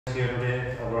Here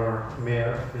today, our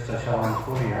mayor, Mr. Shaun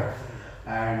Collier,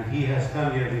 and he has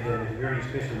come here with a very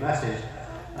special message.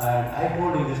 And I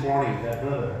told him this morning that,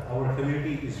 brother, our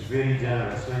community is very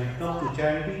generous. When it comes to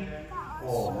charity,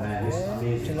 oh man, it's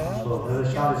amazing. So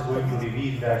Brother Shaun is going to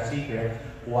reveal that secret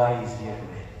why he's here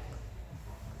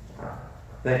today.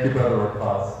 Thank you, Brother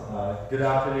Waqas. Good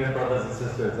afternoon, brothers and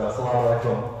sisters. Assalamu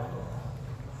alaikum.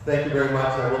 Thank you very much.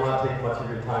 I will not take much of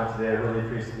your time today. I really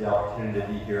appreciate the opportunity to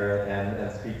be here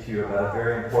and speak to you about a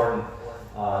very important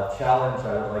challenge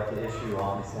I would like to issue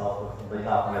on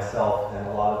behalf of myself and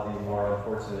a lot of the more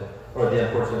unfortunate, or the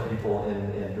unfortunate people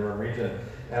in Durham region.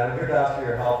 And I'm here to ask for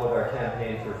your help with our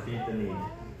campaign for Feed the Need.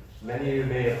 Many of you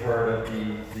may have heard of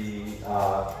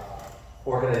the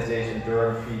organization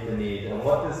Durham Feed the Need. And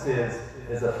what this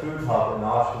is a food hub in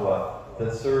Oshawa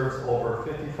that serves over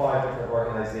 55 different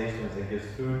organizations and gives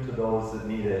food to those that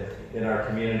need it in our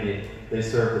community. They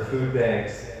serve the food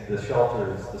banks, the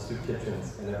shelters, the soup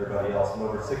kitchens, and everybody else. And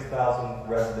over 6,000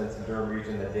 residents in Durham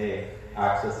region a day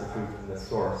access the food from this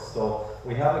source. So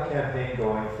we have a campaign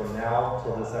going from now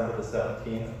till December the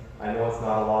 17th. I know it's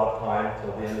not a lot of time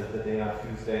till the end of the day on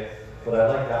Tuesday, but I'd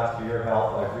like to ask for your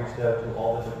help. I've reached out to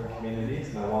all the different communities,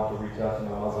 and I want to reach out to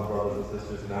my Muslim brothers and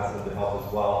sisters and ask them to help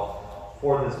as well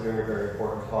for this very, very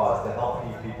important cause, to help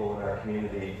feed people in our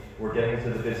community. We're getting to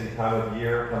the busy time of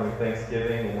year, coming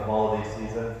Thanksgiving and the holiday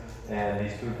season, and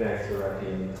these food banks are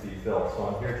empty and need to be filled. So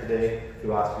I'm here today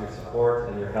to ask for your support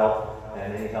and your help,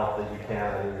 and any help that you can.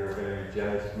 I know you're a very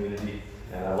generous community,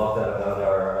 and I love that about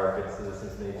our good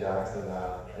citizens in Ajax, and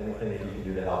anything that you can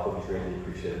do to help will be greatly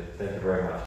appreciated. Thank you very much.